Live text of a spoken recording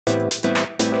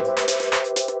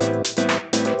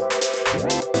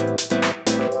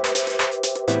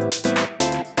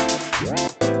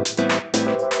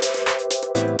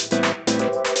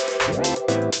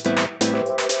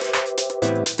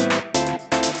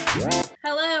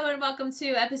welcome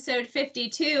to episode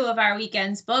 52 of our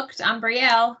Weekends Booked. I'm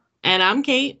Brielle. And I'm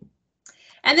Kate.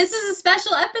 And this is a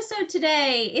special episode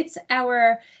today. It's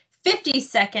our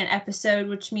 52nd episode,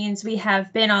 which means we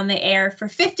have been on the air for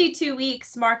 52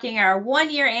 weeks, marking our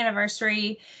 1-year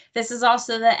anniversary. This is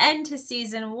also the end to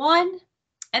season 1.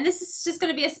 And this is just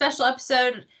going to be a special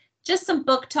episode, just some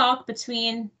book talk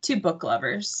between two book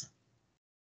lovers.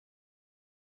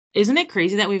 Isn't it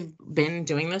crazy that we've been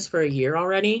doing this for a year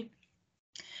already?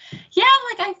 Yeah,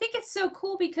 I think it's so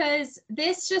cool because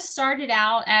this just started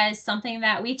out as something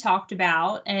that we talked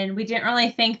about and we didn't really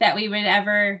think that we would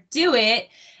ever do it.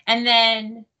 And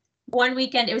then one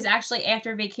weekend, it was actually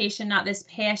after vacation, not this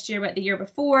past year, but the year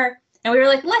before. And we were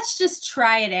like, let's just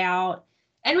try it out.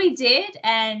 And we did,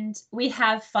 and we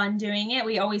have fun doing it.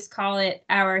 We always call it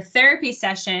our therapy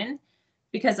session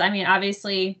because,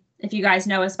 obviously, if you guys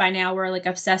know us by now, we're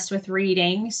obsessed with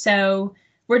reading. So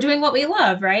we're doing what we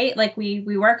love, right?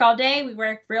 We work all day, we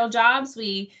work real jobs,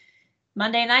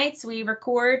 Monday nights, we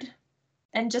record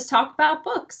and just talk about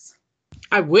books.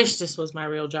 I wish this was my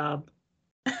real job.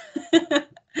 I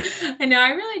know, I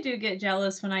really do get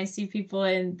jealous when I see people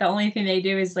and the only thing they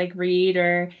do is read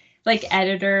or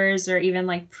editors or even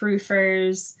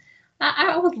proofers.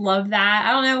 I would love that.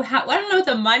 I don't know what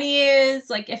the money is,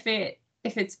 if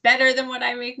it's better than what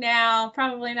I make now,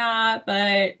 probably not, but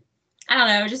I don't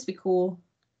know, it'd just be cool.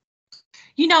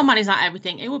 You know, money's not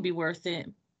everything. It would be worth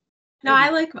it. No, I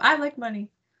like money.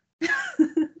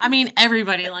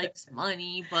 Everybody likes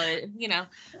money, but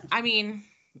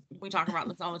we talk about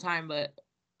this all the time, but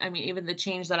even the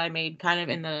change that I made kind of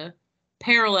in the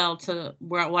parallel to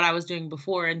what I was doing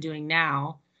before and doing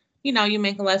now, you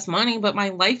make less money, but my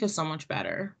life is so much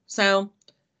better. So,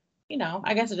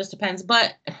 I guess it just depends.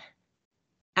 But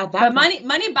at that point,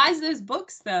 money buys those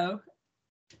books though.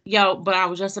 Yo, but I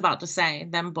was just about to say,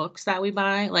 them books that we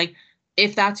buy,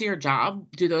 if that's your job,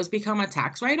 do those become a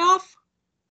tax write-off?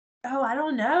 Oh, I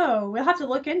don't know. We'll have to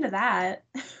look into that.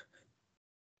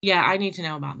 Yeah, I need to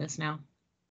know about this now.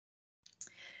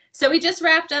 So we just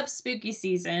wrapped up spooky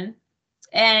season,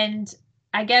 and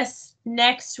I guess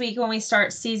next week when we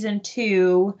start season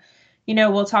 2,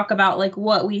 we'll talk about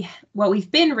what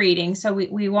we've been reading. So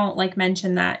we won't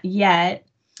mention that yet.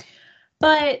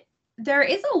 But there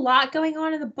is a lot going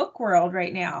on in the book world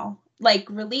right now.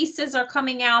 Releases are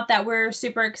coming out that we're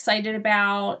super excited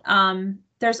about.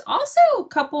 There's also a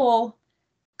couple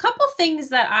things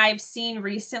that I've seen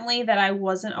recently that I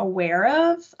wasn't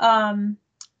aware of.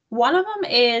 One of them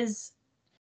is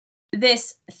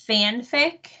this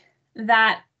fanfic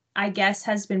that I guess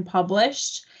has been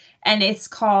published, and it's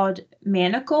called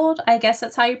Manacled. I guess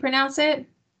that's how you pronounce it.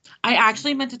 I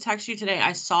actually meant to text you today.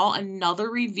 I saw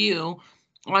another review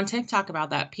on TikTok about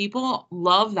that. People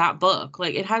love that book.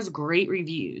 It has great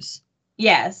reviews.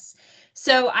 Yes.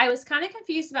 So I was kind of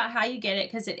confused about how you get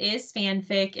it because it is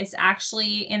fanfic. It's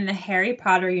actually in the Harry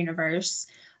Potter universe.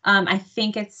 I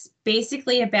think it's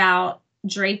basically about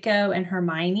Draco and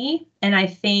Hermione. And I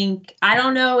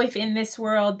don't know if in this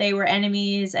world they were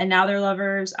enemies and now they're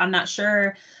lovers. I'm not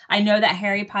sure. I know that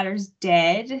Harry Potter's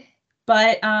dead,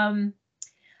 but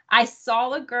I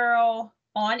saw a girl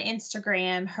on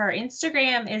Instagram. Her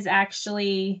Instagram is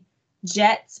actually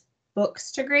Jet's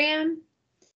Bookstagram.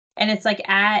 And it's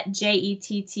at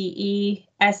JETTESOARS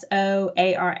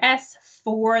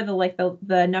for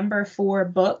the number 4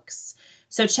 books.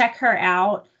 So check her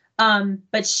out.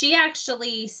 But she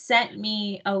actually sent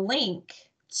me a link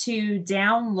to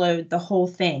download the whole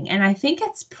thing. And I think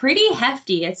it's pretty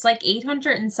hefty. It's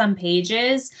 800 and some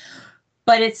pages.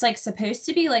 But it's supposed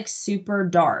to be super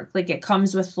dark. It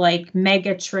comes with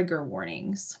mega trigger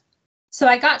warnings. So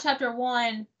I got chapter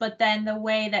 1, but then the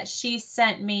way that she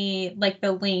sent me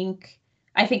the link,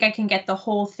 I think I can get the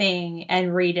whole thing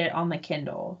and read it on the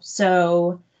Kindle.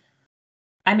 So,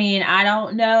 I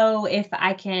don't know if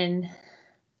I can.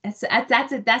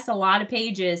 That's a lot of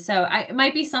pages. So it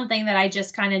might be something that I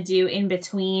just kind of do in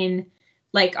between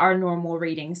our normal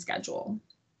reading schedule.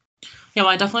 Yeah,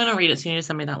 well, I definitely want to read it. So you need to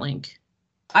send me that link.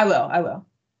 I will.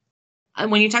 And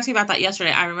when you texted me about that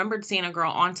yesterday, I remembered seeing a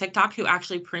girl on TikTok who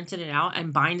actually printed it out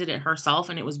and binded it herself,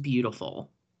 and it was beautiful.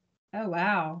 Oh,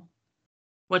 wow.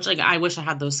 Which, I wish I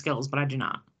had those skills, but I do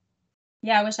not.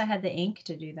 Yeah, I wish I had the ink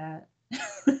to do that.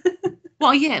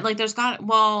 Well, yeah, there's got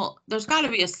to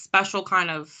be a special kind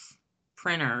of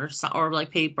printer or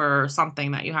paper or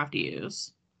something that you have to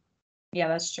use. Yeah,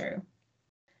 that's true.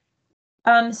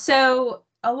 So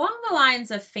along the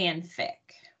lines of fanfic,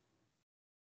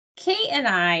 Kate and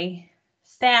I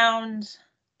found,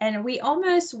 and we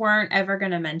almost weren't ever going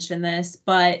to mention this,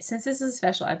 but since this is a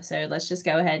special episode, let's just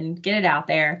go ahead and get it out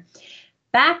there.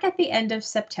 Back at the end of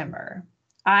September,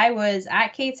 I was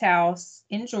at Kate's house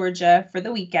in Georgia for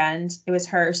the weekend. It was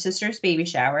her sister's baby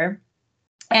shower.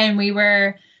 And we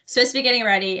were supposed to be getting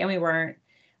ready and we weren't,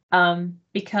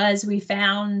 because we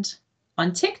found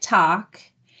on TikTok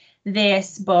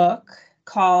this book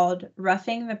called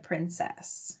Roughing the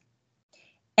Princess.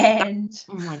 And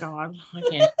oh my God, I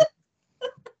can't.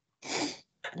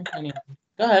 I can't even.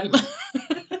 Go ahead.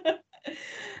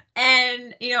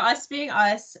 And us being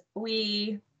us,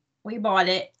 we bought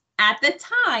it. At the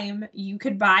time, you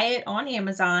could buy it on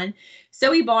Amazon.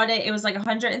 So we bought it. It was like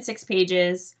 106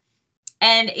 pages.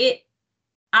 And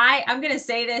I'm going to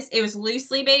say this, it was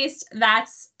loosely based.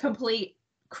 That's complete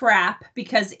crap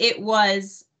because it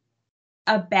was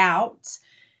about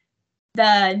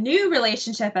the new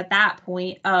relationship at that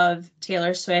point of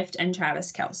Taylor Swift and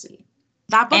Travis Kelce.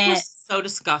 That book was so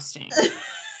disgusting.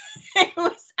 It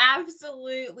was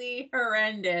absolutely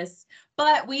horrendous.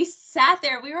 But we sat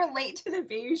there. We were late to the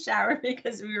baby shower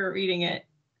because we were reading it.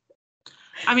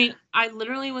 I mean, I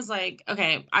literally was like,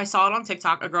 okay, I saw it on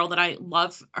TikTok, a girl that I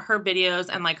love her videos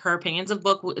and like her opinions of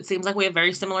book. It seems like we have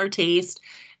very similar taste.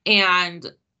 And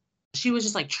she was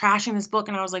just like trashing this book.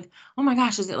 And I was like, oh my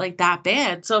gosh, is it like that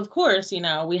bad? So of course,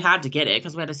 we had to get it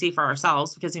because we had to see for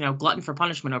ourselves because, glutton for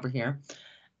punishment over here.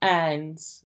 And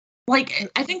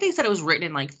like, I think they said it was written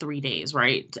in like 3 days,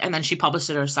 right? And then she published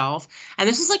it herself. And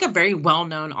this is like a very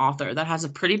well-known author that has a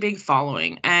pretty big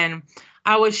following. And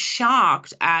I was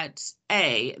shocked at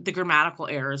A, the grammatical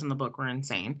errors in the book were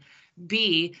insane.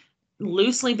 B,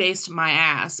 loosely based my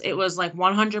ass. It was like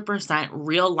 100%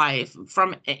 real life.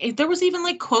 There was even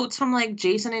like quotes from like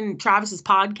Jason and Travis's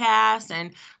podcast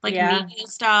and like media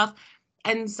stuff.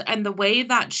 And the way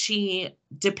that she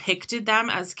depicted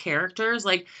them as characters,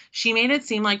 like she made it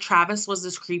seem like Travis was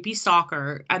this creepy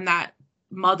stalker and that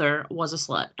mother was a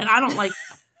slut. And I don't like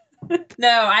that.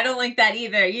 No, I don't like that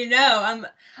either.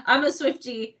 I'm a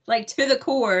Swiftie, like to the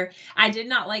core. I did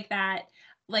not like that.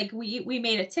 Like we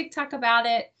made a TikTok about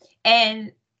it.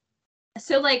 And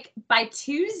so like by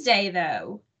Tuesday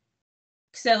though,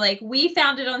 so like we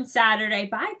found it on Saturday.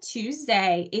 By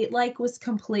Tuesday, it like was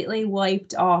completely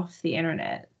wiped off the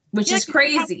internet, which is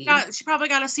crazy. She probably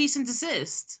got a cease and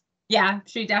desist. Yeah,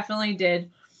 she definitely did.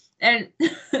 And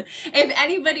if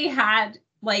anybody had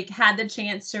the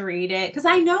chance to read it, because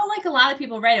I know like a lot of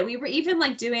people read it. We were even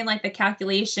like doing like the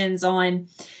calculations on,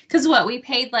 because we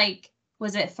paid like,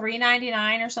 was it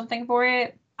 $3.99 or something for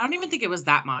it? I don't even think it was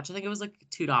that much. I think it was like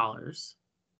 $2.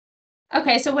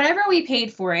 Okay, so whatever we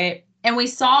paid for it, and we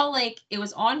saw like it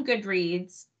was on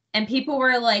Goodreads, and people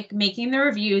were like making the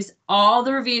reviews. All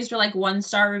the reviews were like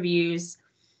 1-star reviews.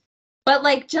 But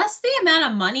like just the amount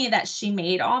of money that she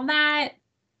made on that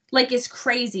like is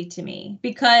crazy to me,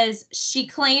 because she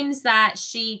claims that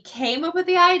she came up with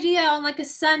the idea on like a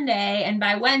Sunday and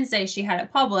by Wednesday she had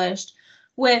it published,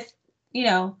 with,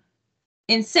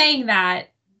 in saying that,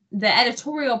 the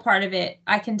editorial part of it,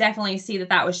 I can definitely see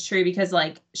that was true, because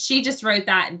like she just wrote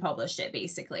that and published it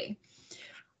basically.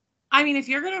 I mean, if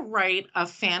you're going to write a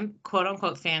quote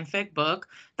unquote fanfic book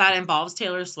that involves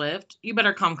Taylor Swift, you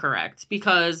better come correct,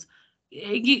 because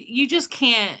you just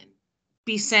can't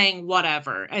be saying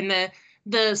whatever. And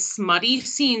the smutty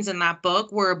scenes in that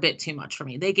book were a bit too much for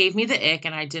me. They gave me the ick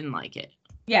and I didn't like it.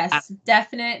 Yes,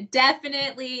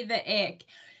 definitely the ick.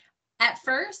 At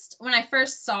first, when I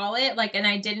first saw it, like, and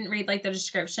I didn't read like the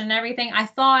description and everything, I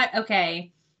thought,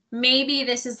 okay, maybe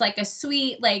this is like a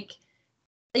sweet, like,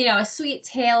 a sweet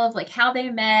tale of like how they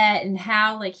met and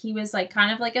how like he was like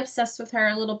kind of like obsessed with her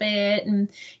a little bit, and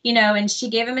and she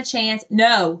gave him a chance.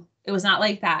 No, it was not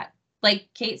like that. Like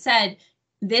Kate said,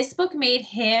 this book made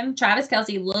him, Travis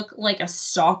Kelce, look like a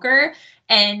stalker.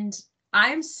 And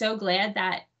I'm so glad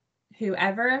that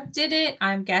whoever did it,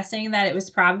 I'm guessing that it was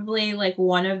probably like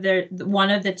one of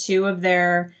the two of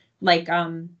their like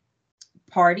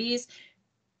parties,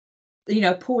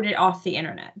 pulled it off the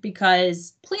internet,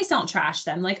 because please don't trash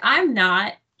them. Like, I'm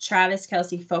not Travis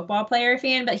Kelce football player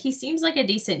fan, but he seems like a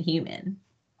decent human.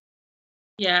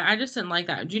 Yeah, I just didn't like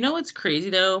that. Do you know what's crazy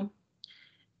though?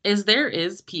 There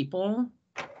is people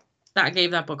that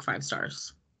gave that book 5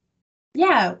 stars.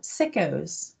 Yeah,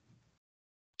 sickos.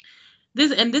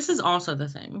 This is also the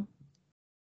thing.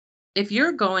 If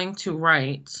you're going to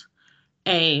write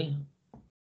a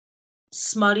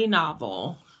smutty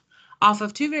novel off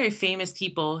of two very famous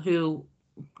people who,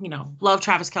 love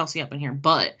Travis Kelce up in here,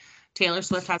 but Taylor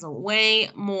Swift has a way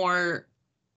more,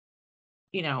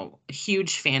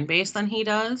 huge fan base than he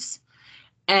does.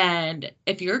 And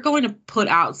if you're going to put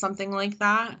out something like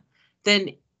that,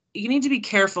 then you need to be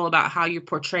careful about how you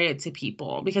portray it to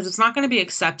people, because it's not going to be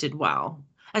accepted well,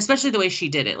 especially the way she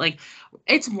did it. Like,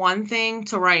 it's one thing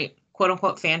to write quote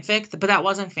unquote fanfic, but that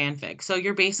wasn't fanfic. So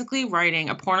you're basically writing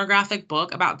a pornographic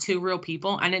book about two real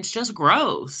people, and it's just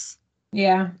gross.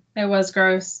 Yeah, it was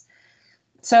gross.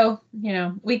 So,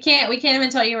 we can't even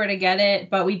tell you where to get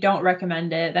it, but we don't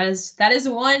recommend it. That is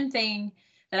one thing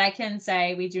that I can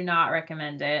say. We do not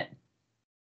recommend it.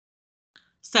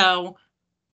 So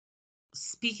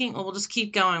we'll just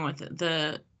keep going with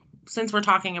since we're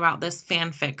talking about this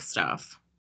fanfic stuff.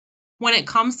 When it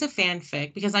comes to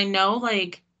fanfic, because I know,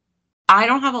 like, I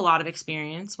don't have a lot of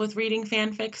experience with reading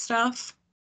fanfic stuff,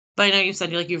 but I know you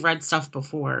said you've read stuff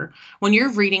before. When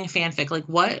you're reading fanfic, like,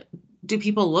 what do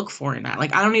people look for in that?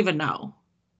 Like, I don't even know.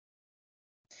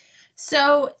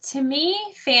 So to me,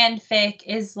 fanfic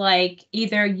is like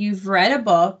either you've read a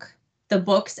book, the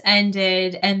book's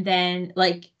ended, and then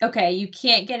like, okay, you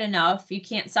can't get enough, you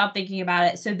can't stop thinking about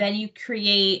it. So then you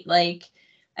create like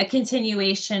a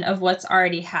continuation of what's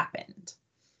already happened.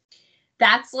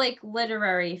 That's like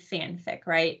literary fanfic,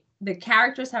 right? The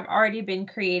characters have already been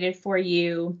created for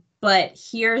you, but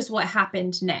here's what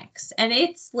happened next. And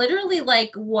it's literally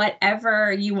like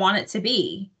whatever you want it to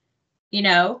be,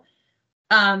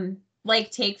 Like,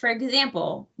 take, for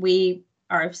example, we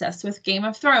are obsessed with Game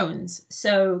of Thrones.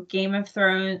 So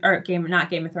Throne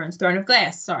of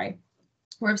Glass, sorry.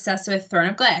 We're obsessed with Throne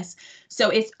of Glass. So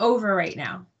it's over right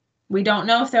now. We don't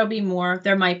know if there'll be more.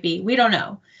 There might be. We don't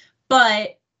know.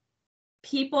 But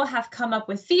people have come up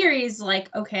with theories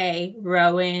like, okay,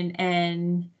 Rowan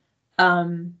and,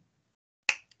 God,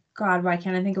 why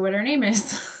can't I think of what her name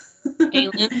is?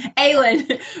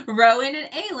 Aelin. Rowan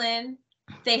and Aelin,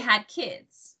 they had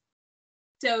kids.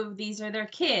 So these are their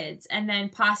kids. And then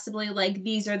possibly like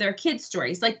these are their kids'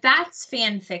 stories. Like that's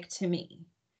fanfic to me.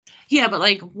 Yeah, but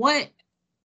like what?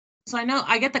 So I know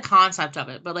I get the concept of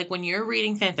it, but like when you're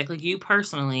reading fanfic, like you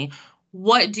personally,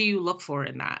 what do you look for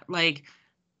in that? Like,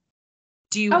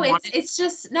 do you want it's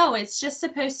just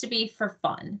supposed to be for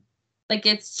fun. Like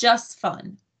it's just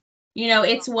fun.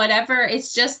 It's whatever.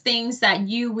 It's just things that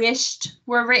you wished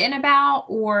were written about,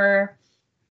 or,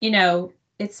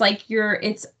 it's like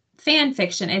it's fan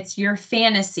fiction. It's your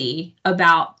fantasy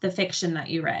about the fiction that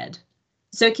you read.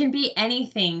 So it can be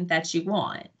anything that you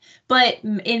want. But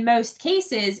in most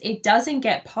cases, it doesn't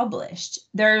get published.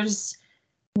 There's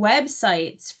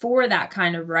websites for that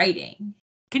kind of writing.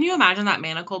 Can you imagine that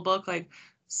Manacle book? Like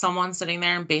someone sitting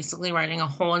there and basically writing a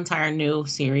whole entire new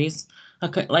series.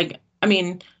 Like, I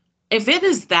mean, if it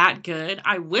is that good,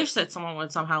 I wish that someone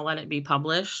would somehow let it be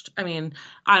published. I mean,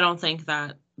 I don't think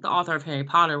that the author of Harry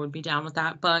Potter would be down with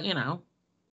that, but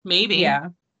maybe. Yeah.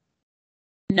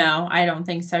 No, I don't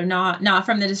think so. Not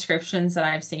from the descriptions that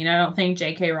I've seen. I don't think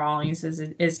J.K. Rowling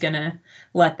is gonna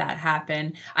let that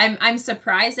happen. I'm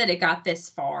surprised that it got this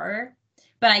far,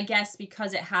 but I guess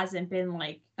because it hasn't been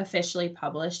like officially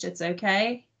published, it's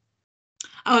okay.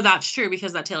 Oh, that's true,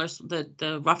 because that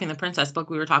the Ruffy and the Princess book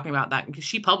we were talking about, that because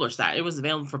she published that. It was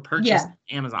available for purchase on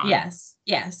Amazon.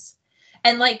 Yes.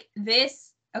 And like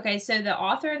this, okay, so the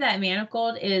author that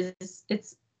Manacled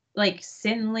it's like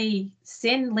Sin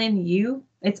Lin Yu.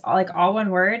 It's all, like all one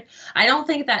word. I don't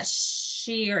think that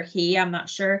she or he, I'm not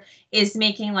sure, is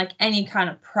making like any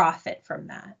kind of profit from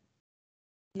that.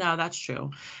 No, that's true.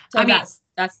 So I mean,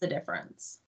 that's the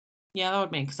difference. Yeah, that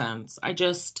would make sense.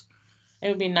 It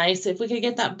would be nice if we could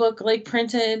get that book like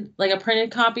printed, like a printed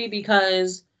copy,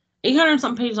 because 800 and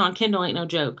something pages on Kindle ain't no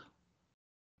joke.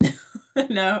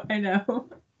 No, I know.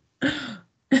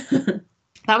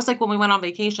 That was like when we went on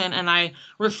vacation and I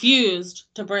refused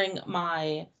to bring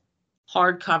my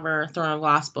hardcover Throne of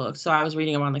Glass book, so I was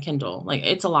reading them on the Kindle. Like,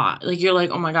 it's a lot. Like, you're like,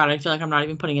 oh my God, I feel like I'm not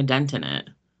even putting a dent in it.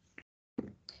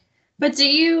 But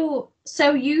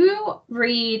so you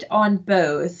read on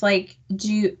both? Like,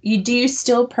 do you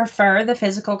still prefer the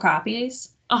physical copies?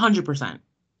 100%.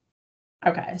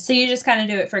 Okay, so you just kind of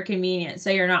do it for convenience, so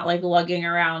you're not like lugging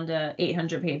around a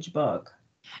 800-page book.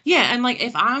 Yeah, and like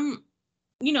if I'm,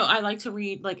 I like to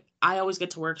read, like I always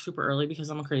get to work super early because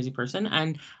I'm a crazy person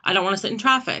and I don't want to sit in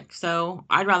traffic. So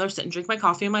I'd rather sit and drink my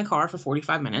coffee in my car for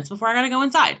 45 minutes before I got to go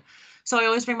inside. So I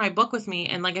always bring my book with me.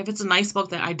 And like, if it's a nice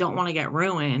book that I don't want to get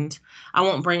ruined, I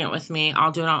won't bring it with me.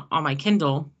 I'll do it on my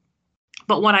Kindle.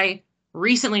 But what I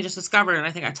recently just discovered, and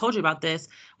I think I told you about this,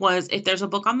 was if there's a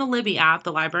book on the Libby app,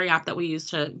 the library app that we use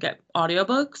to get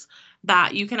audiobooks,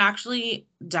 that you can actually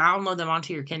download them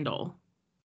onto your Kindle.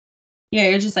 Yeah,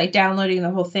 you're just like downloading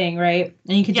the whole thing, right?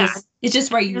 And you can it's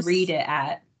just where you read it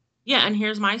at. Yeah, and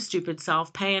here's my stupid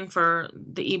self paying for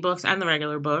the ebooks and the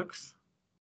regular books.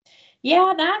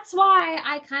 Yeah, that's why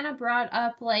I kind of brought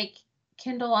up like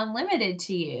Kindle Unlimited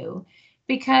to you,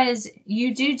 because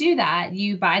you do that.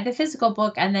 You buy the physical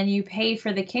book and then you pay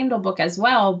for the Kindle book as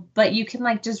well, but you can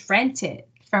like just rent it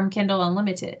from Kindle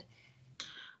Unlimited.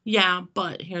 Yeah,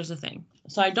 but here's the thing.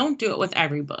 So I don't do it with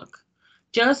every book.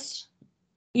 Just,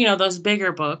 you know, those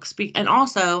bigger books. And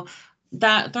also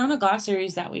that Throne of Glass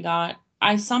series that we got,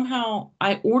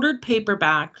 I ordered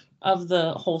paperback of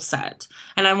the whole set.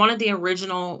 And I wanted the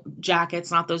original jackets,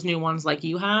 not those new ones like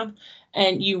you have.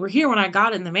 And you were here when I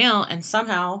got it in the mail, and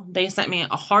somehow they sent me a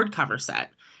hardcover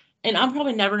set. And I'm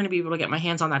probably never going to be able to get my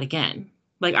hands on that again.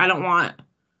 Like, I don't want,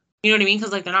 you know what I mean?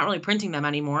 Because, like, they're not really printing them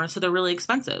anymore, so they're really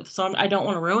expensive. So I don't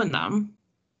want to ruin them.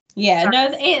 Yeah,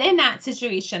 no, in that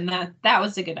situation, that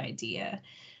was a good idea.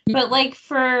 But like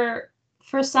for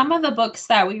some of the books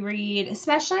that we read,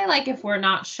 especially like if we're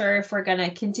not sure if we're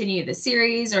gonna continue the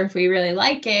series or if we really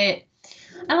like it,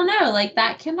 I don't know, like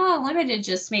that Kindle Unlimited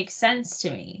just makes sense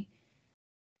to me.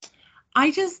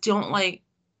 I just don't like.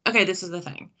 Okay, this is the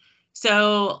thing.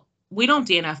 So we don't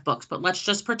DNF books, but let's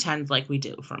just pretend like we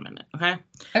do for a minute, okay?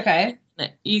 Okay.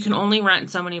 You can only rent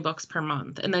so many books per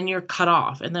month, and then you're cut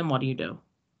off. And then what do you do?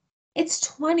 It's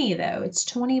 20 though. It's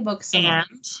 20 books a And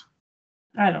month.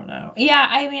 I don't know. Yeah,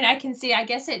 I mean, I can see, I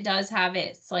guess it does have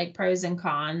its like pros and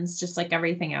cons, just like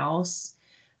everything else.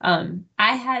 I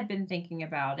had been thinking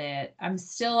about it. I'm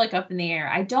still like up in the air.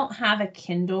 I don't have a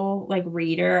Kindle like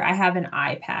reader. I have an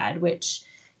iPad, which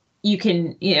you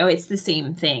can, you know, it's the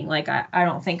same thing. Like I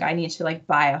don't think I need to like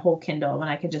buy a whole Kindle when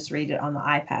I could just read it on the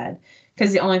iPad.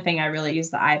 Because the only thing I really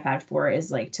use the iPad for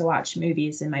is like to watch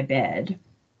movies in my bed.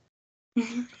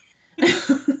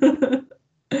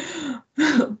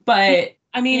 But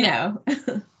I mean, you know.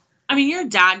 your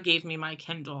dad gave me my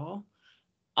Kindle.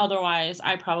 Otherwise,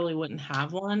 I probably wouldn't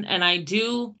have one. And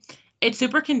it's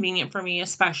super convenient for me,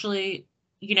 especially,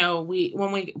 you know,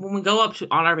 when we go up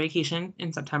on our vacation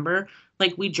in September,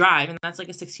 like we drive, and that's like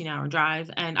a 16-hour drive,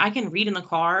 and I can read in the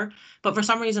car, but for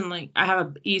some reason, like I have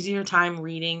an easier time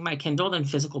reading my Kindle than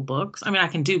physical books. I mean, I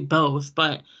can do both,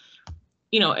 but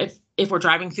you know, if we're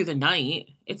driving through the night,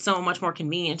 it's so much more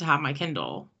convenient to have my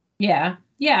Kindle. Yeah.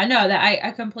 Yeah, no, that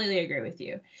I completely agree with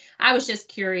you. I was just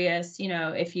curious, you know,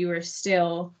 if you were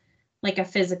still like a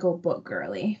physical book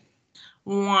girly.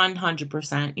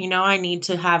 100%. You know, I need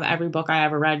to have every book I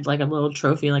ever read like a little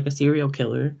trophy, like a serial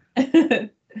killer.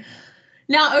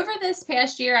 Now, over this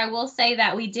past year, I will say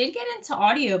that we did get into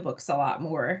audiobooks a lot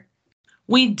more.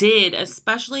 We did,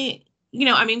 especially, you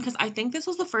know, I mean, because I think this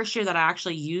was the first year that I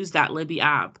actually used that Libby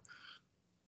app.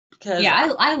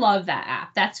 Yeah, I love that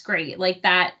app. That's great. Like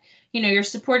that, you know, you're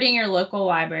supporting your local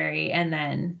library, and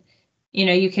then, you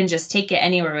know, you can just take it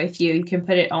anywhere with you. You can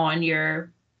put it on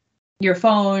your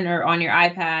phone or on your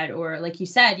iPad, or like you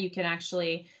said, you can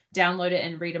actually download it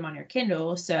and read them on your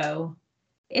Kindle. So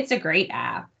it's a great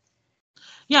app.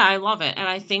 Yeah, I love it. And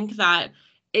I think that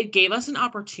it gave us an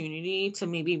opportunity to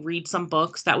maybe read some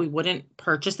books that we wouldn't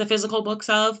purchase the physical books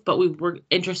of, but we were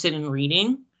interested in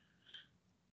reading.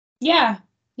 Yeah.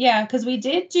 Yeah. Because we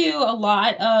did do a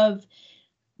lot of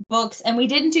books, and we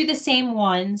didn't do the same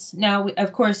ones. Now,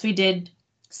 of course, we did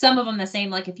some of them the same.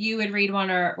 Like if you would read one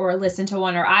or listen to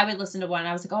one, or I would listen to one,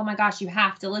 I was like, oh my gosh, you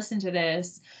have to listen to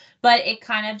this. But it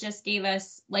kind of just gave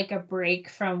us like a break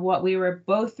from what we were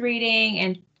both reading.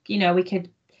 And, you know, we could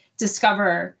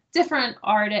discover different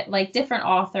art, like different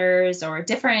authors or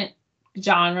different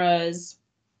genres.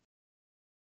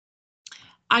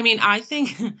 I mean, I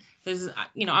think this is,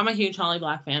 you know, I'm a huge Holly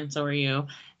Black fan, so are you.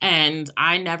 And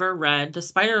I never read the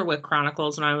Spiderwick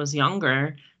Chronicles when I was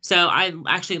younger. So I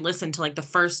actually listened to like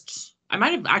I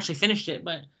might have actually finished it,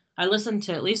 but I listened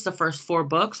to at least the first 4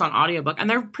 books on audiobook, and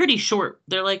they're pretty short.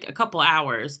 They're like a couple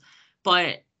hours,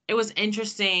 but it was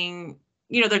interesting.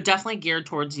 You know, they're definitely geared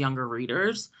towards younger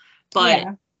readers, but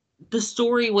Yeah. the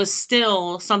story was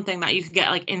still something that you could get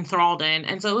like enthralled in.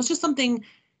 And so it was just something.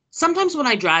 Sometimes when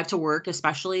I drive to work,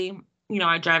 especially, you know,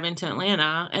 I drive into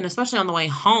Atlanta, and especially on the way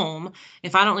home,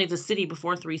 if I don't leave the city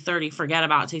before 3:30, forget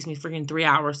about it. It takes me freaking 3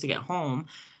 hours to get home.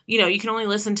 You know, you can only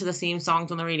listen to the same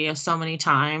songs on the radio so many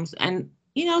times. And,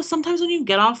 you know, sometimes when you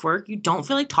get off work, you don't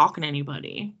feel like talking to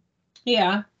anybody.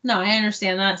 Yeah. No, I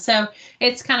understand that. So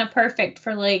it's kind of perfect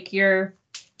for like you're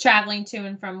traveling to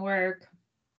and from work.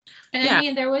 And I Yeah.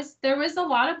 mean, there was a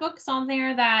lot of books on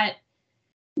there that,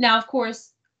 now, of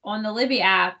course, on the Libby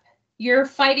app, you're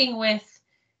fighting with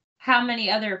how many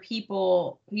other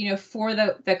people, you know, for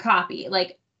the copy.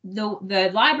 Like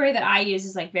the library that I use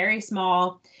is like very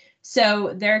small,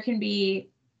 so there can be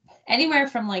anywhere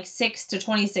from like 6 to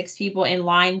 26 people in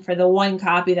line for the one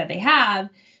copy that they have.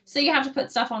 So you have to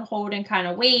put stuff on hold and kind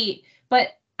of wait.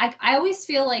 But I always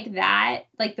feel like that,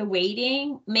 like the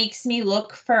waiting makes me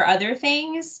look for other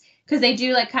things, because they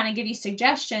do like kind of give you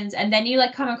suggestions, and then you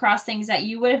like come across things that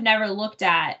you would have never looked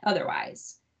at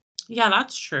otherwise. Yeah,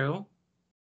 that's true.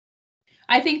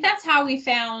 I think that's how we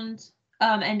found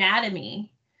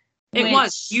Anatomy. It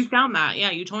was. You found that.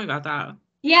 Yeah, you told me about that.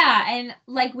 Yeah, and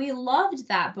like we loved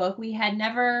that book. We had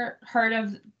never heard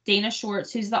of Dana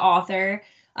Schwartz, who's the author.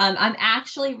 I'm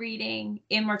actually reading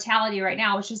Immortality right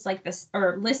now, which is like this,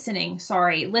 or listening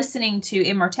to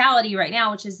Immortality right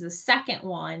now, which is the second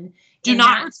one. Do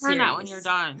not return that when you're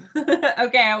done.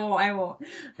 Okay, I won't.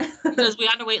 Because we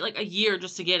had to wait like a year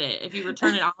just to get it. If you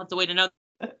return it, I'll have to wait another.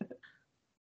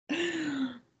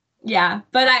 Yeah,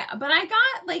 but I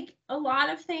got like a lot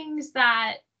of things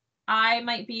that I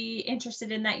might be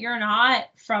interested in that you're not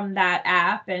from that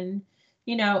app, and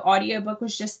audiobook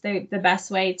was just the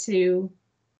best way to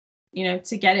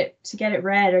to get it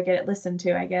read or get it listened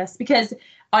to, I guess, because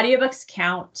audiobooks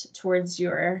count towards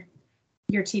your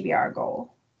TBR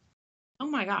goal. Oh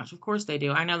my gosh, of course they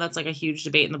do. I know that's like a huge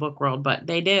debate in the book world, but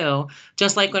they do.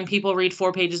 Just like when people read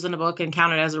 4 pages in a book and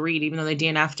count it as a read, even though they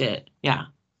DNF'd it. Yeah.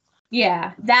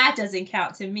 Yeah, that doesn't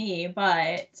count to me,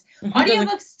 but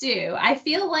audiobooks do. I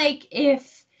feel like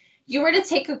if you were to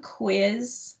take a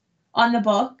quiz on the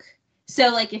book, so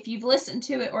like if you've listened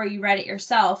to it or you read it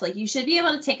yourself, like you should be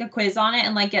able to take a quiz on it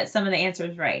and like get some of the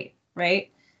answers right?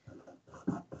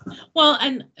 Well,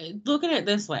 and look at it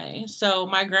this way. So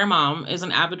my grandmom is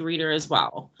an avid reader as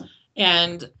well.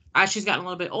 And as she's gotten a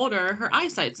little bit older, her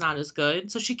eyesight's not as good,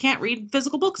 so she can't read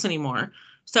physical books anymore.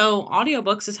 So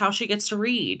audiobooks is how she gets to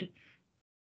read.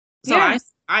 So yeah.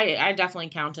 I definitely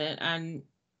count it. And,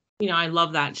 I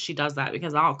love that she does that,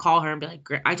 because I'll call her and be like,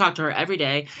 I talk to her every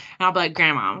day, and I'll be like,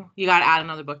 Grandma, you got to add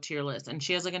another book to your list. And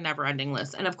she has like a never ending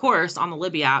list. And of course, on the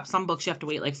Libby app, some books you have to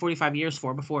wait like 45 years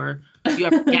for before you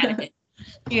ever get it.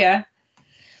 Yeah.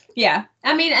 Yeah.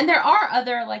 I mean, and there are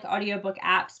other like audiobook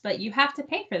apps, but you have to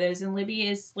pay for those. And Libby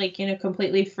is like,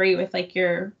 completely free with like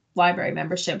your library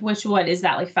membership, which what is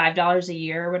that, like $5 a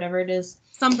year or whatever it is?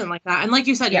 Something like that. And like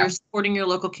you said, you're supporting your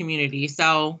local community.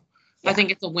 So I think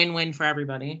it's a win-win for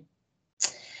everybody.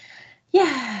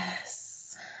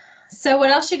 Yes. So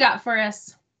what else you got for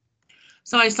us?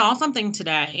 So I saw something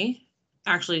today,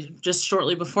 actually just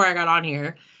shortly before I got on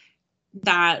here,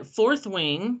 that Fourth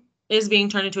Wing is being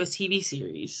turned into a TV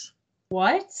series.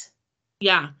 What?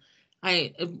 Yeah.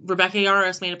 Rebecca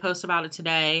Yarros made a post about it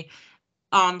today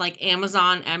on like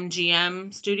Amazon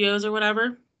MGM Studios or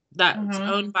whatever. That's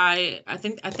owned by, I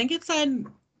think it said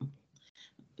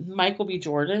Michael B.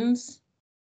 Jordan's.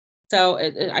 So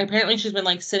apparently she's been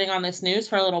like sitting on this news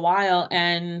for a little while,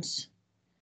 and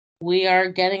we are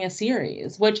getting a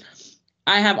series, which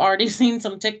I have already seen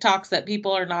some TikToks that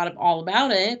people are not all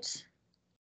about it.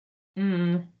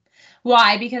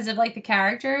 Why? Because of like the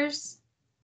characters?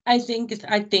 I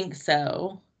think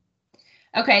so.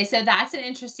 Okay, so that's an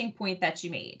interesting point that you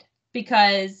made,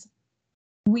 because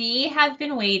we have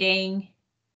been waiting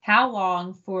how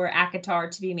long for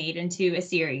ACOTAR to be made into a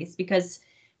series, because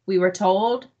we were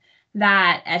told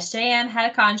that SJM had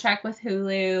a contract with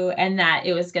Hulu and that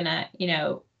it was gonna,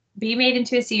 be made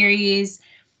into a series.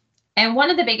 And one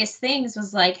of the biggest things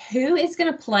was like, who is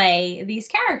gonna play these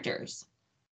characters?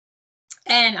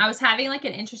 And I was having like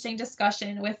an interesting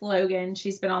discussion with Logan.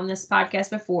 She's been on this podcast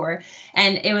before,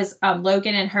 and it was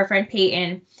Logan and her friend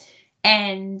Peyton,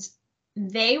 and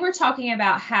they were talking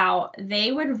about how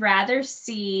they would rather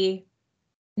see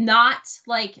not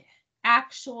like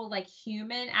actual like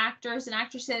human actors and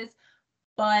actresses,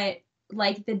 but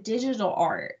like the digital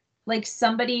art, like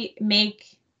somebody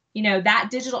make that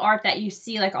digital art that you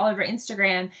see like all over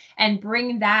Instagram and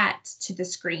bring that to the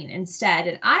screen instead.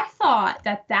 And I thought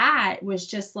that was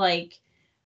just like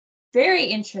very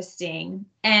interesting.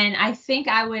 And I think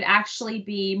I would actually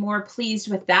be more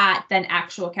pleased with that than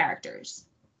actual characters.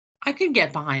 I could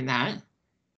get behind that.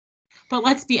 But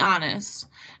let's be honest.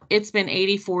 It's been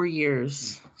 84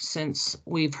 years since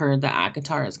we've heard that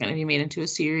ACOTAR is going to be made into a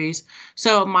series.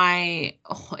 So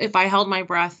if I held my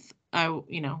breath, I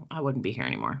wouldn't be here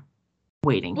anymore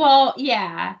waiting. Well,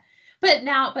 yeah. But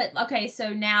okay,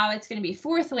 so now it's going to be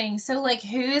Fourth Wing. So like,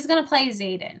 who is going to play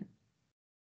Xaden?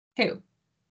 Who? Please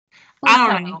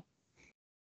I don't know.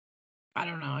 I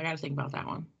don't know. I got to think about that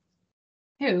one.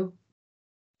 Who?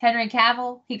 Henry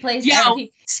Cavill? He plays. Get out of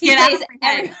my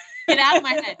head. Get out of my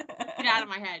head. Get out of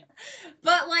my head.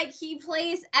 But like, he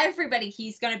plays everybody.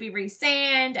 He's going to be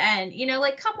Rhysand, and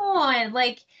like, come on,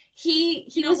 like he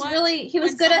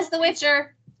was good as the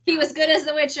Witcher. He was good as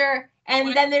the Witcher.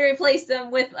 And then they replaced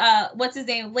him with what's his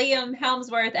name, Liam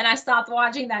Hemsworth, and I stopped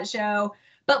watching that show.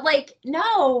 But like,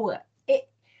 no,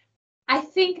 I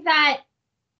think that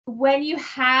when you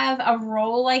have a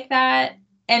role like that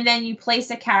and then you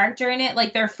place a character in it,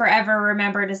 like they're forever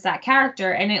remembered as that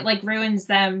character, and it like ruins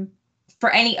them for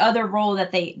any other role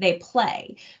that they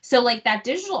play. So like that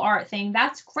digital art thing,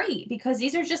 that's great because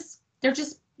they're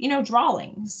just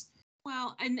drawings.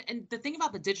 Well, and the thing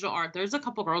about the digital art, there's a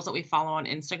couple girls that we follow on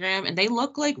Instagram and they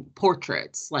look like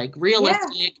portraits, like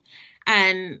realistic. Yeah.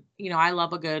 And, I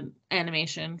love a good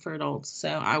animation for adults. So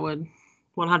I would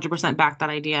 100% back that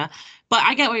idea. But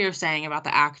I get what you're saying about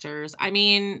the actors. I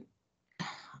mean,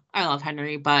 I love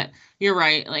Henry, but you're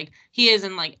right. Like, he is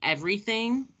in like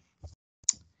everything.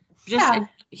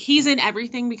 He's in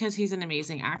everything because he's an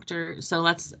amazing actor. So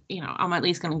let's, I'm at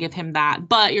least going to give him that.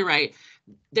 But you're right.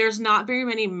 There's not very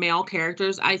many male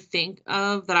characters I think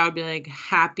of that I would be like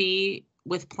happy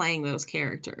with playing those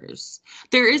characters.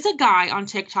 There is a guy on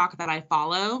TikTok that I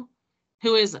follow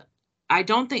who is, I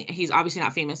don't think he's obviously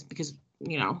not famous because,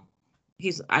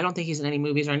 I don't think he's in any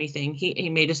movies or anything. He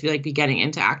may just be getting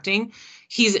into acting.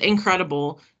 He's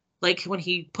incredible. Like when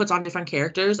he puts on different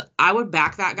characters, I would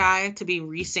back that guy to be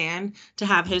Rhys-Ann to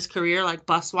have his career like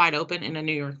bust wide open in a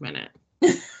New York Minute.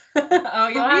 Oh,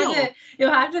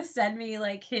 you'll have to send me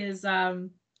like his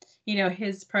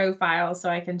his profile so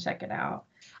I can check it out.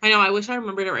 I know, I wish I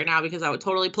remembered it right now because I would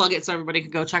totally plug it so everybody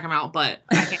could go check him out, but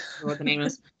I can't remember what the name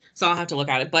is. So I'll have to look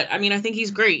at it. But I mean, I think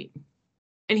he's great.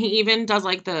 And he even does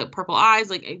like the purple eyes,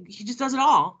 like he just does it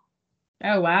all.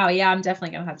 Oh wow. Yeah, I'm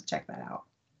definitely gonna have to check that out.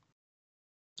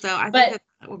 So I think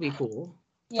that would be cool.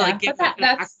 Yeah, to, like, give an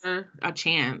actor a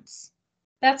chance.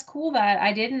 That's cool that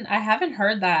I haven't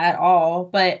heard that at all,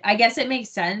 but I guess it makes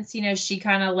sense. She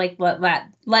kind of like let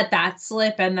that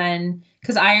slip, and then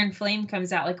because Iron Flame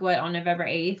comes out like on November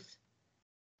 8th.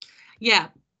 Yeah,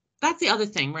 that's the other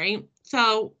thing, right?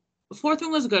 So fourth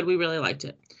one was good. We really liked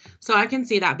it. So I can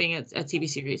see that being a TV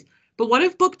series. But what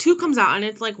if book 2 comes out and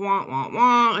it's like wah wah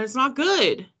wah and it's not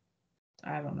good?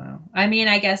 I don't know. I mean,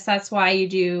 I guess that's why you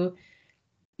do,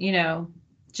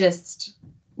 just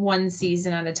one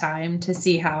season at a time to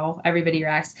see how everybody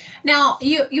reacts. Now,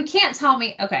 you can't tell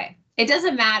me, okay, it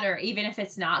doesn't matter even if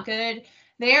it's not good.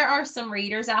 There are some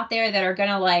readers out there that are going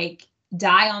to like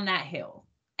die on that hill.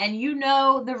 And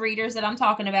the readers that I'm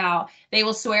talking about, they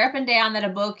will swear up and down that a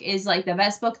book is like the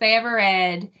best book they ever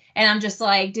read. And I'm just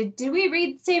like, did we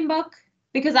read the same book?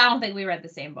 Because I don't think we read the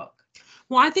same book.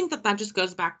 Well, I think that just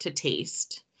goes back to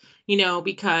taste,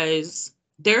 because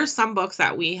there's some books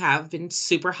that we have been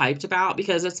super hyped about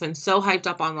because it's been so hyped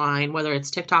up online, whether it's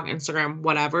TikTok, Instagram,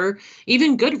 whatever,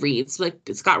 even Goodreads, like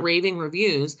it's got raving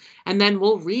reviews. And then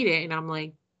we'll read it and I'm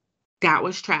like, that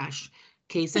was trash.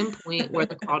 Case in point, Where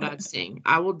the Crawdads Sing.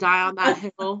 I will die on that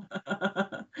hill.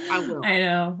 I will.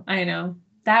 I know.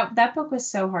 That book was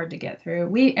so hard to get through.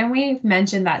 We've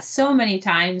mentioned that so many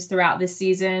times throughout this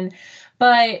season,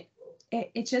 but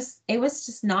it was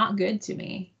just not good to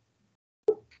me.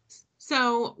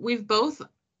 So we've both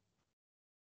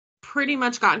pretty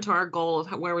much gotten to our goal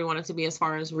of where we wanted to be as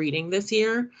far as reading this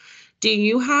year. Do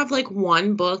you have like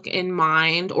one book in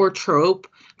mind or trope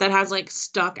that has like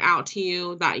stuck out to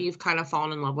you that you've kind of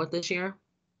fallen in love with this year?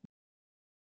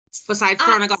 Besides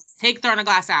Throwing a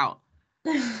Glass out.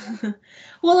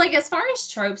 Well, like as far as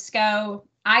tropes go,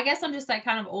 I guess I'm just like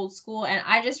kind of old school and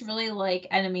I just really like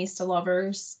enemies to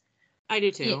lovers. I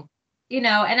do too.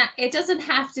 And it doesn't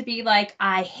have to be like,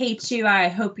 I hate you, I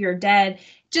hope you're dead.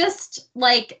 Just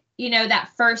like, that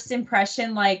first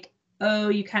impression, like, oh,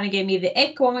 you kind of gave me the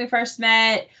ick when we first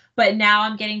met, but now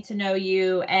I'm getting to know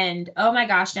you and oh my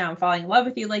gosh, now I'm falling in love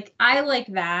with you. Like, I like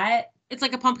that. It's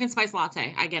like a pumpkin spice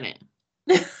latte. I get it.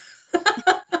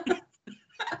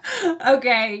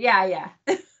 Okay, yeah.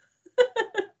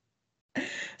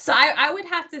 So I would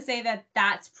have to say that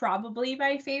that's probably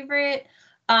my favorite.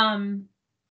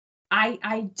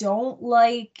 I don't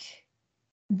like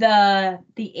the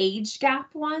age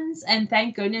gap ones, and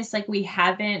thank goodness like we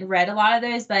haven't read a lot of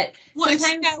those, but what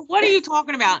are you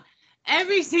talking about?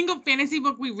 Every single fantasy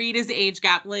book we read is age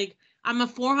gap. Like, I'm a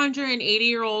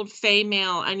 480-year-old fae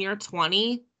male and you're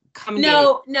 20.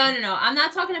 No. I'm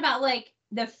not talking about like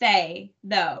the fae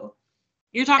though.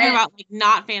 You're talking about like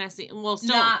not fantasy. Well,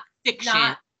 still not fiction.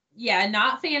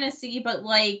 Not fantasy, but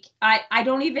like I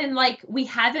don't even like, we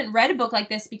haven't read a book like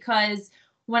this because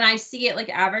when I see it like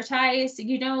advertised,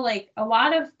 like a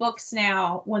lot of books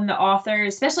now, when the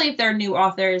authors, especially if they're new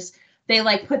authors, they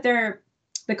like put the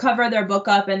cover of their book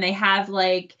up and they have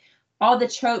like all the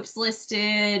tropes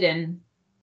listed and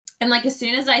like as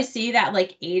soon as I see that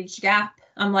like age gap,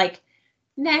 I'm like,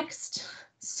 next,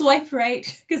 swipe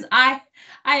right, because I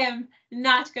am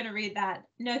not going to read that.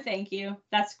 No, thank you.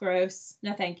 That's gross.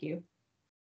 No, thank you.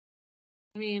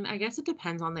 I mean, I guess it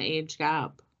depends on the age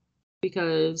gap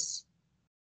because.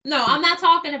 No, I'm not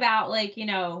talking about like,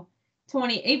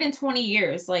 20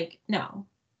 years. Like, no.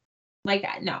 Like,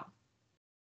 no.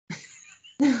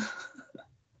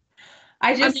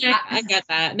 I I mean, I get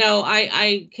that. No,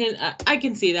 I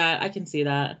can see that. I can see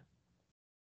that.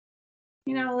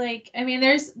 You know, like, I mean,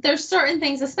 there's certain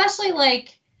things, especially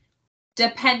like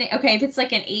depending, okay, if it's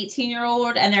like an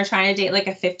 18-year-old and they're trying to date like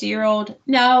a 50-year-old,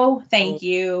 no, thank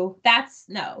you. That's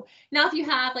no. Now, if you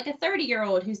have like a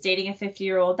 30-year-old who's dating a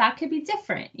 50-year-old, that could be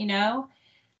different, you know?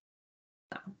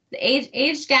 The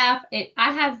age gap,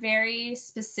 I have very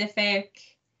specific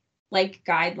like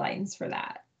guidelines for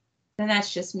that. And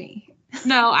that's just me.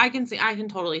 No, I can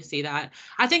totally see that.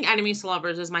 I think enemies to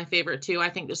lovers is my favorite too. I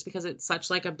think just because it's such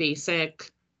like a basic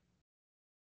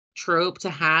trope to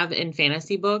have in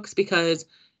fantasy books, because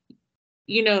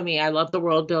you know me, I love the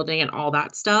world building and all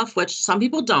that stuff, which some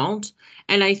people don't.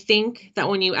 And I think that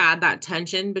when you add that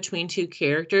tension between two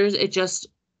characters, it just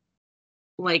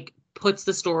like puts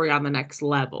the story on the next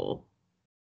level.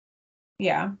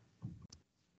 Yeah.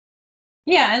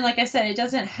 Yeah, and like I said, it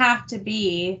doesn't have to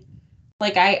be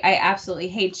like I absolutely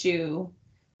hate you.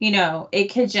 You know,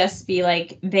 it could just be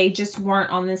like they just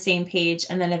weren't on the same page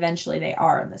and then eventually they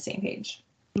are on the same page.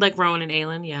 Like Rowan and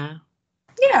Aelin, yeah.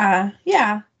 Yeah,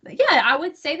 yeah. Yeah, I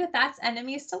would say that that's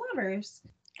enemies to lovers.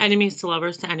 Enemies to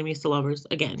lovers to enemies to lovers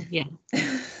again. Yeah.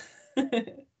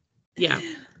 Yeah.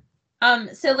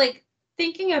 So like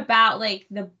thinking about like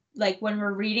when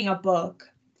we're reading a book,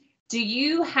 do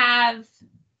you have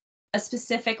a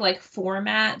specific like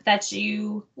format that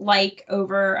you like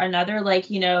over another, like,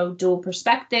 you know, dual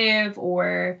perspective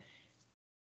or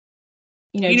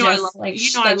I just love like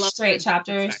I love straight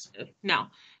chapters? No,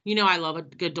 I love a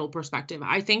good dual perspective.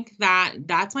 I think that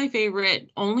that's my favorite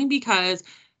only because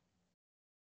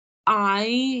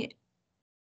I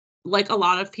like a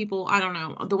lot of people, I don't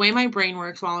know, the way my brain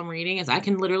works while I'm reading is I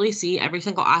can literally see every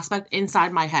single aspect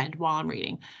inside my head while I'm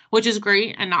reading, which is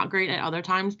great and not great at other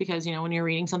times because, when you're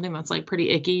reading something that's like pretty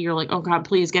icky, you're like, oh God,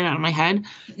 please get it out of my head.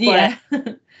 Yeah.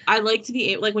 But I like to be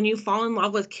able, like when you fall in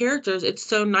love with characters, it's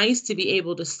so nice to be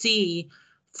able to see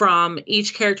from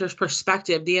each character's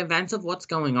perspective the events of what's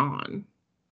going on.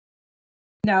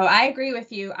 No, I agree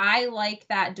with you. I like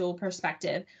that dual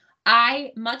perspective.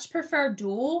 I much prefer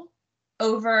dual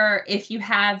over if you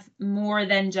have more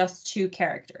than just two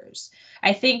characters.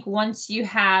 I think once you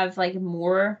have like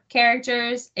more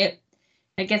characters, it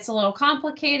gets a little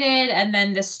complicated and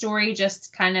then the story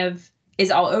just kind of is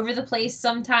all over the place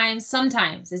sometimes.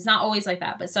 Sometimes. It's not always like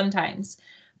that, but sometimes.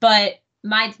 But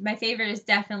my favorite is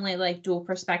definitely like dual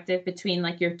perspective between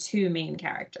like your two main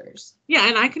characters. Yeah,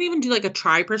 and I can even do like a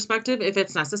tri perspective if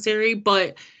it's necessary,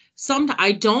 but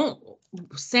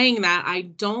saying that, I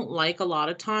don't like a lot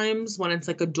of times when it's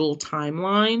like a dual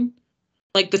timeline.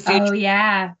 Like the future. Oh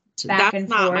yeah, back That's and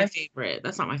not my forth. favorite.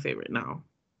 That's not my favorite, no.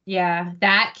 Yeah,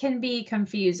 that can be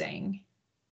confusing.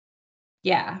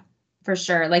 Yeah, for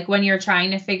sure. Like when you're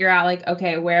trying to figure out like,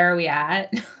 okay, where are we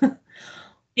at?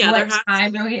 Yeah, What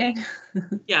time are we in?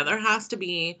 yeah, there has to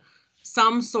be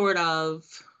some sort of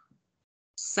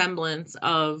semblance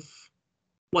of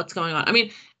what's going on. I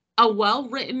mean, a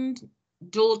well-written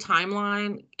dual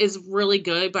timeline is really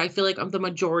good, but I feel like the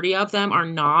majority of them are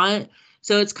not.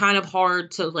 So it's kind of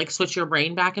hard to like switch your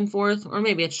brain back and forth, or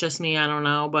maybe it's just me, I don't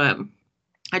know, but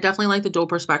I definitely like the dual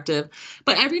perspective.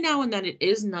 But every now and then it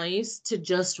is nice to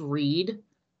just read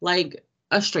like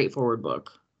a straightforward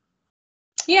book.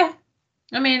 Yeah.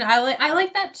 I mean, I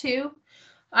like that too.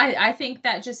 I think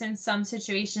that just in some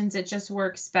situations it just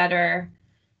works better,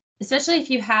 especially if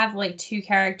you have like two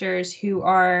characters who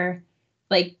are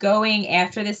like going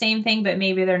after the same thing, but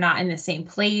maybe they're not in the same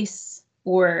place,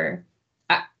 or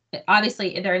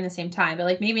obviously they're in the same time, but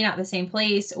like maybe not the same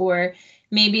place, or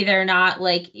maybe they're not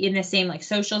like in the same like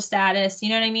social status. You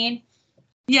know what I mean?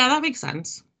 Yeah, that makes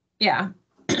sense. Yeah.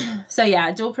 So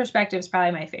yeah, dual perspective is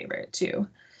probably my favorite too.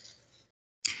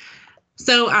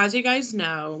 So as you guys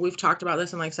know, we've talked about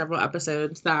this in like several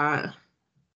episodes that,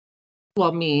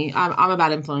 well, I'm a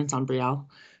bad influence on Brielle,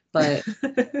 but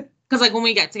because like when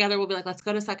we get together, we'll be like, let's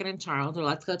go to Second and Charles or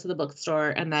let's go to the bookstore.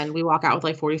 And then we walk out with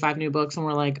like 45 new books and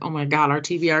we're like, oh my God, our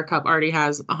TBR cup already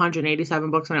has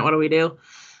 187 books in it. What do we do?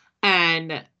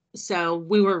 And so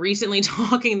we were recently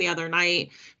talking the other night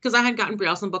because I had gotten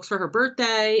Brielle some books for her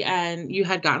birthday and you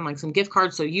had gotten like some gift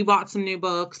cards. So you bought some new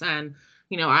books and,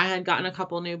 I had gotten a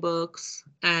couple new books.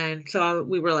 And so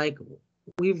we were like,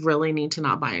 we really need to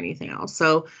not buy anything else.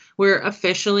 So we're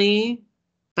officially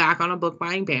back on a book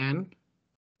buying ban.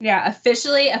 Yeah,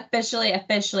 officially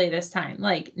this time.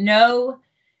 Like, no.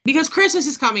 Because Christmas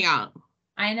is coming up.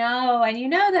 I know. And you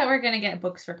know that we're going to get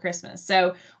books for Christmas.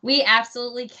 So we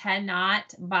absolutely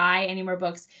cannot buy any more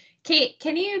books. Kate,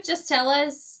 can you just tell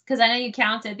us, because I know you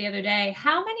counted the other day,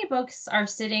 how many books are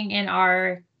sitting in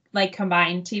our like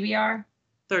combined TBR?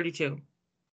 32.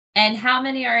 And how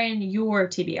many are in your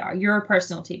TBR, your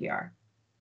personal TBR?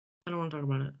 I don't want to talk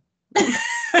about it.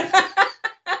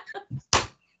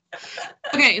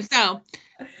 Okay, so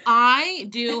I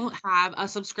do have a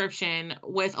subscription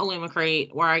with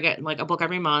Illumicrate where I get like a book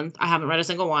every month. I haven't read a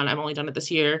single one. I've only done it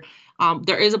this year.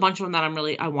 There is a bunch of them that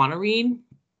I want to read,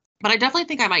 but I definitely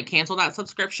think I might cancel that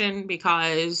subscription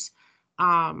because,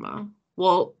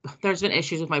 well, there's been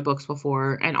issues with my books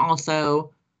before, and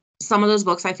also some of those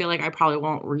books I feel like I probably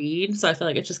won't read, so I feel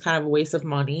like it's just kind of a waste of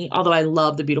money, although I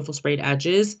love the beautiful sprayed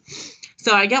edges.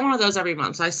 So I get one of those every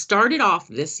month. So I started off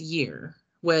this year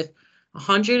with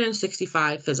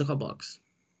 165 physical books.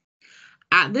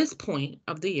 At this point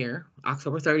of the year,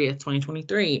 October 30th,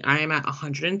 2023, I am at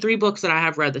 103 books that I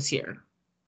have read this year.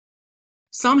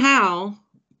 Somehow,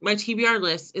 my TBR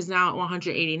list is now at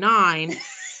 189.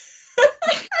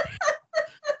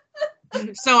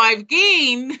 So I've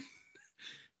gained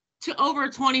to over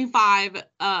 25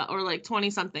 or like 20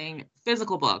 something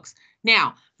physical books.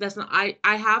 Now, that's not, I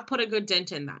have put a good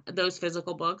dent in those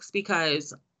physical books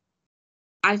because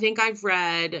I think I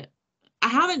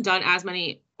haven't done as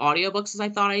many audiobooks as I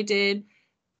thought I did.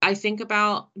 I think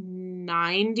about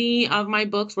 90 of my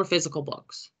books were physical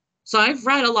books. So I've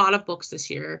read a lot of books this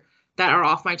year that are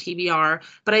off my TBR,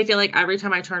 but I feel like every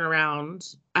time I turn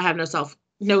around, I have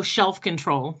no shelf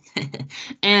control.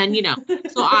 And,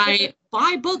 so I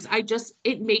buy books.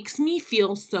 It makes me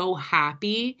feel so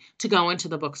happy to go into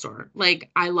the bookstore. Like,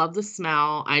 I love the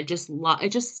smell.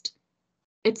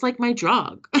 It's like my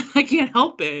drug. I can't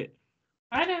help it.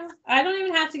 I know. I don't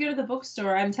even have to go to the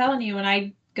bookstore. I'm telling you, when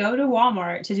I go to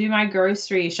Walmart to do my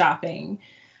grocery shopping,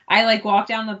 I like walk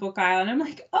down the book aisle and I'm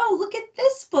like, oh, look at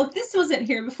this book. This wasn't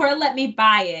here before. Let me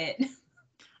buy it.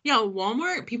 Yeah,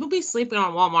 Walmart, people be sleeping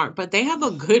on Walmart, but they have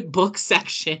a good book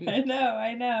section. I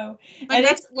know. Like, and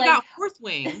it's like got Fourth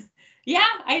Wing. Yeah,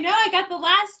 I know. I got the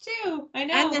last two. I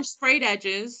know. And there's sprayed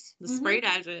edges. The sprayed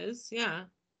edges. Yeah.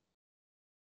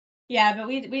 Yeah, but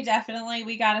we definitely,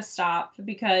 we got to stop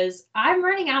because I'm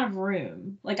running out of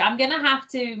room. Like, I'm going to have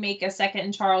to make a second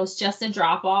in Charles just a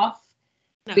drop off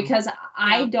because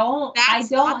I don't.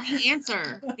 Not the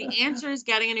answer. The answer is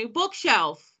getting a new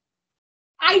bookshelf.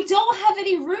 I don't have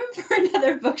any room for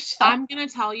another bookshelf. I'm going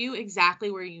to tell you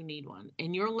exactly where you need one.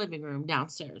 In your living room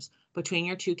downstairs, between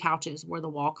your two couches where the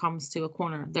wall comes to a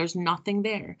corner. There's nothing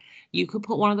there. You could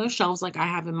put one of those shelves like I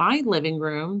have in my living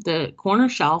room, the corner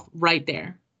shelf right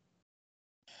there.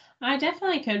 I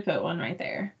definitely could put one right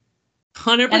there.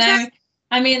 100%.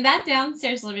 I mean, that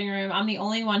downstairs living room, I'm the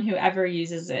only one who ever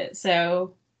uses it.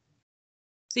 So,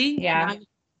 see? Yeah.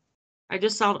 I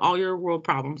just solved all your world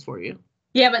problems for you.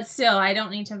 Yeah, but still, I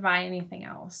don't need to buy anything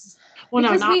else. Well,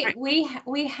 because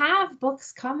we have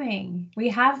books coming. We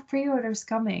have pre-orders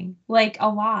coming, like a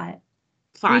lot.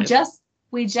 5.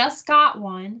 We just got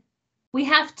one. We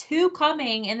have 2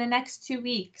 coming in the next 2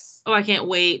 weeks. Oh, I can't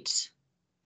wait.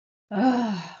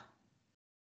 Ugh.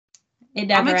 It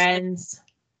never ends.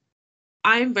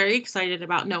 I'm very excited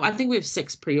about. No, I think we have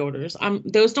 6 pre-orders.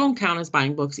 Those don't count as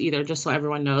buying books either, just so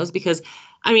everyone knows, because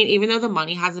I mean, even though the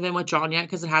money hasn't been withdrawn yet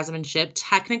because it hasn't been shipped,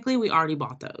 technically we already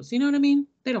bought those. You know what I mean?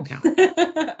 They don't count.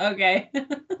 Okay.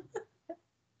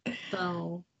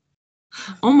 So,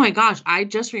 oh my gosh, I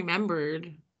just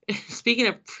remembered. Speaking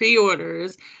of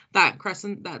pre-orders, that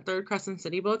third Crescent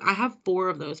City book, I have 4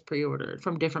 of those pre-ordered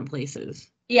from different places.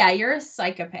 Yeah, you're a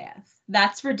psychopath.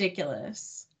 That's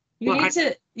ridiculous.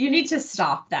 You need to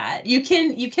stop that. You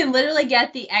can literally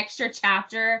get the extra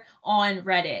chapter on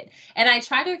Reddit. And I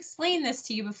tried to explain this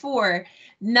to you before.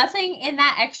 Nothing in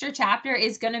that extra chapter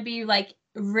is going to be like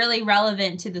really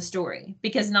relevant to the story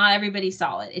because not everybody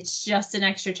saw it. It's just an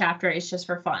extra chapter. It's just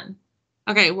for fun.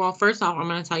 Okay, well, first off, I'm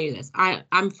going to tell you this.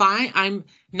 I'm fine. I'm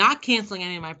not canceling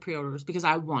any of my pre-orders because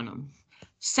I want them.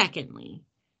 Secondly,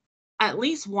 at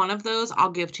least one of those I'll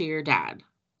give to your dad.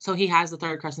 So he has the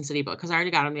third Crescent City book because I already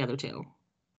got him the other 2.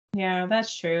 Yeah,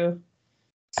 that's true.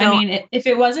 So, I mean, if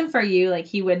it wasn't for you, like,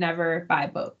 he would never buy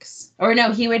books. Or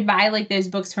no, he would buy like those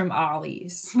books from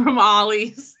Ollie's. From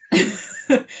Ollie's.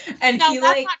 And no,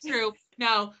 that's not true.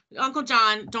 No, Uncle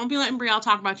John, don't be letting Brielle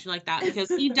talk about you like that because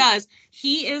he does.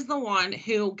 He is the one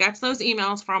who gets those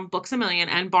emails from Books A Million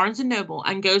and Barnes & Noble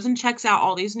and goes and checks out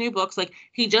all these new books. Like,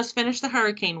 he just finished the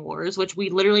Hurricane Wars, which we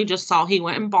literally just saw. He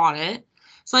went and bought it.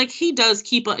 So, like, he does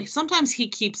sometimes he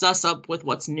keeps us up with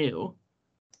what's new.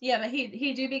 Yeah, but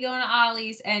he do be going to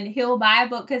Ollie's and he'll buy a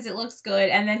book because it looks good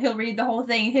and then he'll read the whole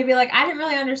thing. And he'll be like, I didn't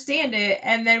really understand it.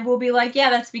 And then we'll be like, yeah,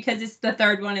 that's because it's the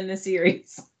 3rd one in the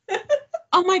series.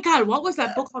 Oh my God, what was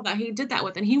that book called that he did that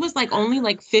with? And he was like only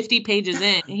like 50 pages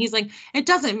in. And he's like, it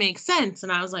doesn't make sense.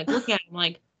 And I was like, looking at him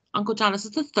like, Uncle John, this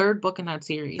is the third book in that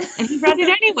series, and he read it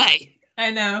anyway. I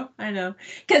know.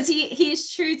 Because he's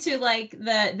true to like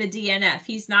the DNF.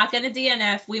 He's not going to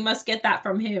DNF. We must get that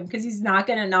from him because he's not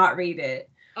going to not read it.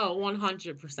 Oh,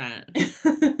 100%.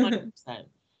 100%.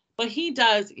 But he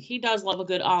does love a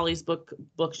good Ollie's book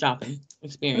shopping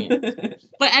experience.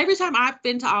 But every time I've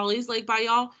been to Ollie's, like by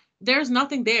y'all, there's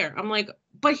nothing there. I'm like,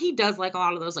 but he does like a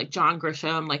lot of those, like John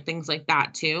Grisham, like things like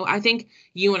that too. I think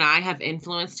you and I have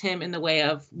influenced him in the way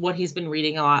of what he's been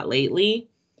reading a lot lately.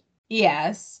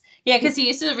 Yes. Yeah, because he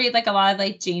used to read like a lot of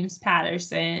like James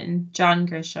Patterson, John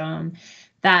Grisham,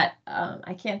 that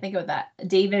I can't think of that,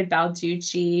 David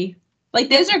Balducci. Like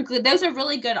those are good. Those are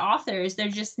really good authors. They're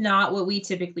just not what we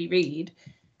typically read.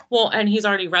 Well, and he's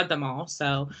already read them all.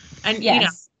 So, and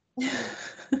yes.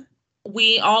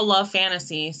 We all love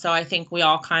fantasy. So I think we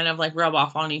all kind of like rub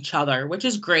off on each other, which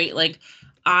is great. Like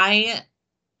I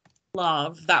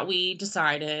love that we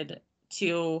decided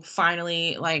to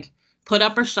finally like put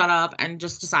up or shut up and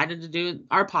just decided to do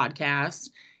our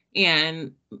podcast.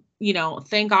 And,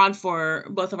 thank God for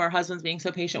both of our husbands being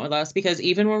so patient with us, because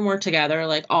even when we're together,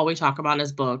 like all we talk about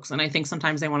is books. And I think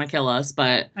sometimes they want to kill us,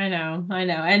 but I know.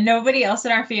 And nobody else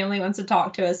in our family wants to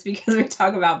talk to us because we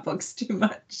talk about books too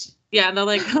much. Yeah.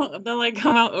 They'll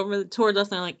come out over towards us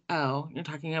and they're like, oh, you're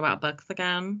talking about books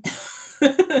again.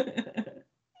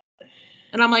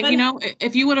 And I'm like,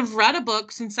 if you would have read a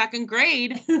book since second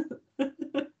grade.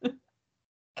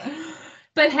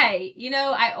 But hey,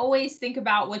 I always think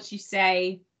about what you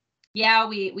say. Yeah,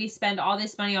 we spend all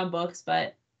this money on books,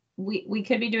 but we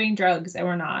could be doing drugs and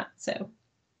we're not. So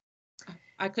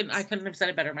I couldn't have said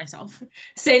it better myself.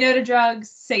 Say no to drugs,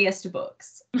 say yes to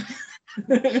books.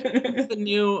 the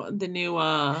new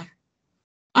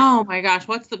oh my gosh,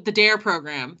 what's the DARE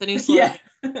program? The new slogan.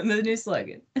 Yeah, the new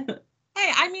slogan. Hey,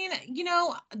 I mean,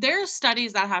 there's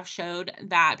studies that have showed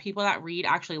that people that read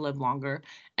actually live longer,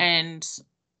 and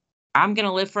I'm going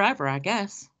to live forever, I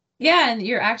guess. Yeah, and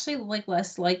you're actually like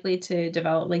less likely to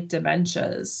develop like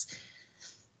dementias.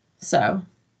 So,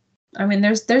 I mean,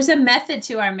 there's a method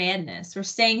to our madness. We're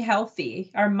staying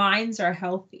healthy. Our minds are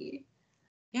healthy.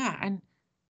 Yeah, and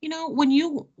when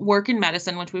you work in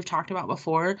medicine, which we've talked about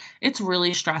before, it's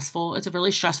really stressful. It's a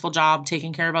really stressful job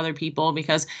taking care of other people,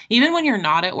 because even when you're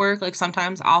not at work, like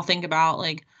sometimes I'll think about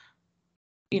like,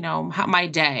 my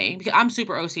day, because I'm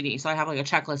super OCD. So I have like a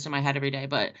checklist in my head every day,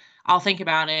 but I'll think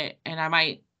about it and I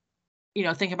might,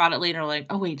 think about it later, like,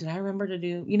 oh wait, did I remember to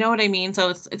do, you know what I mean? So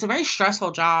it's a very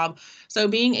stressful job. So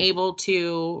being able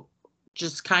to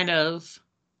just kind of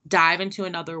dive into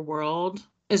another world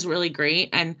is really great.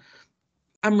 And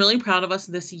I'm really proud of us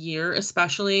this year,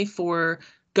 especially for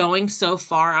going so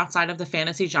far outside of the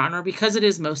fantasy genre, because it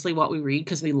is mostly what we read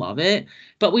because we love it.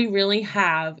 But we really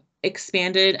have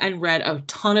expanded and read a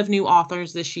ton of new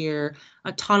authors this year,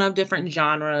 a ton of different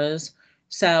genres.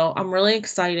 So I'm really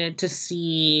excited to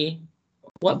see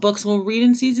what books we'll read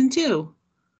in season 2.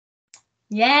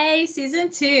 Yay,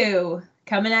 season 2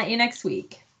 coming at you next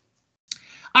week.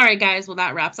 All right, guys. Well,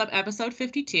 that wraps up episode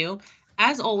 52.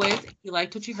 As always, if you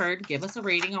liked what you heard, give us a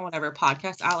rating on whatever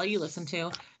podcast outlet you listen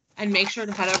to. And make sure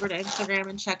to head over to Instagram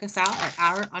and check us out at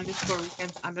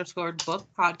our_weekends_book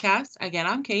podcast. Again,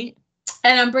 I'm Kate.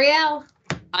 And I'm Brielle.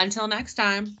 Until next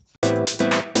time.